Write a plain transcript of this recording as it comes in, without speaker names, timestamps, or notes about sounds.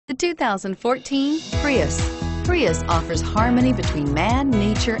The 2014 Prius. Prius offers harmony between man,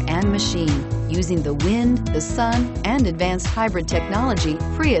 nature, and machine. Using the wind, the sun, and advanced hybrid technology,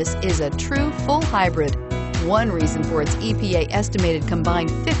 Prius is a true full hybrid. One reason for its EPA estimated combined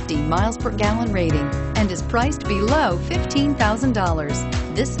 50 miles per gallon rating and is priced below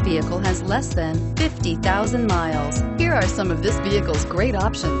 $15,000. This vehicle has less than 50,000 miles. Here are some of this vehicle's great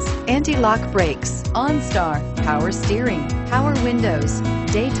options: anti-lock brakes, OnStar, power steering, power windows,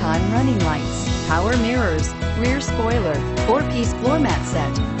 daytime running lights, power mirrors, rear spoiler, 4-piece floor mat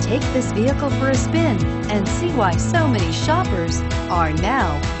set. Take this vehicle for a spin and see why so many shoppers are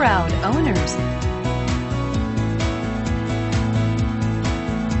now proud owners.